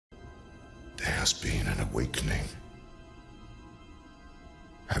has been an awakening.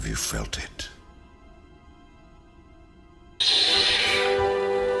 Have you felt it?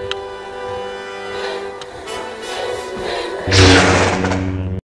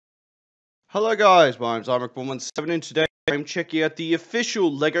 Hello guys, my name's Rick117 and today I'm checking out the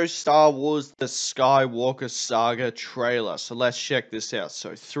official LEGO Star Wars The Skywalker Saga trailer. So let's check this out.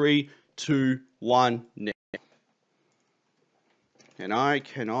 So 3, 2, 1, now. And I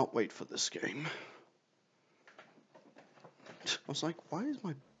cannot wait for this game. I was like, why is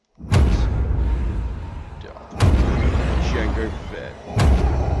my... Jango Fett.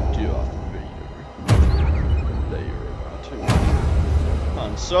 Darth Vader. There you're about to.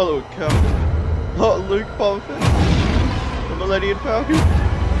 Han Solo would come. Oh, Luke, Boba Fett. The Millennium Falcon.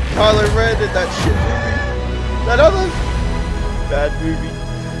 Kylo Ren did that shit movie. That other bad movie.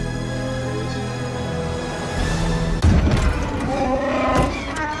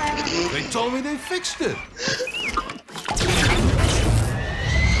 They told me they fixed it.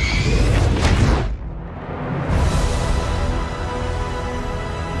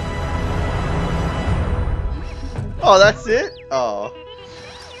 Oh, that's it? Oh.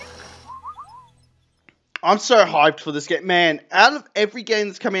 I'm so hyped for this game. Man, out of every game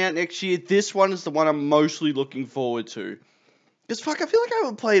that's coming out next year, this one is the one I'm mostly looking forward to. Because, fuck, I feel like I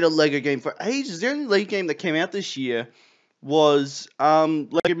haven't played a LEGO game for ages. The only LEGO game that came out this year was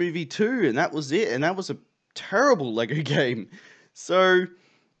LEGO Movie 2, and that was it. And that was a terrible LEGO game. So,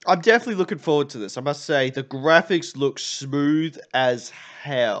 I'm definitely looking forward to this. I must say, the graphics look smooth as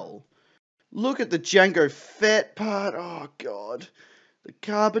hell. Look at the Jango Fett part. Oh, God. The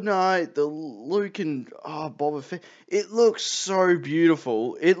Carbonite, the Luke and Boba Fett. It looks so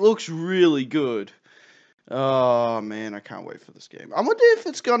beautiful. It looks really good. Oh, man. I can't wait for this game. I wonder if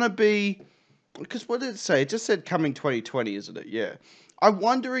it's going to be... Because what did it say? It just said coming 2020, isn't it? Yeah. I'm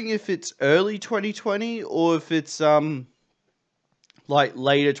wondering if it's early 2020 or if it's, like,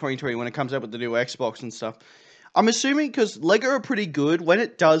 later 2020 when it comes out with the new Xbox and stuff. I'm assuming because LEGO are pretty good. When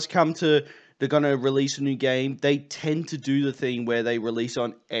it does come to... they're going to release a new game, they tend to do the thing where they release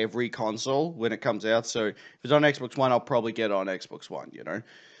on every console when it comes out. So, if it's on Xbox One, I'll probably get it on Xbox One, you know?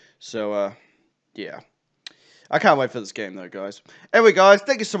 So, yeah. I can't wait for this game, though, guys. Anyway, guys,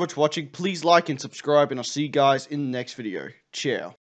 thank you so much for watching. Please like and subscribe, and I'll see you guys in the next video. Ciao.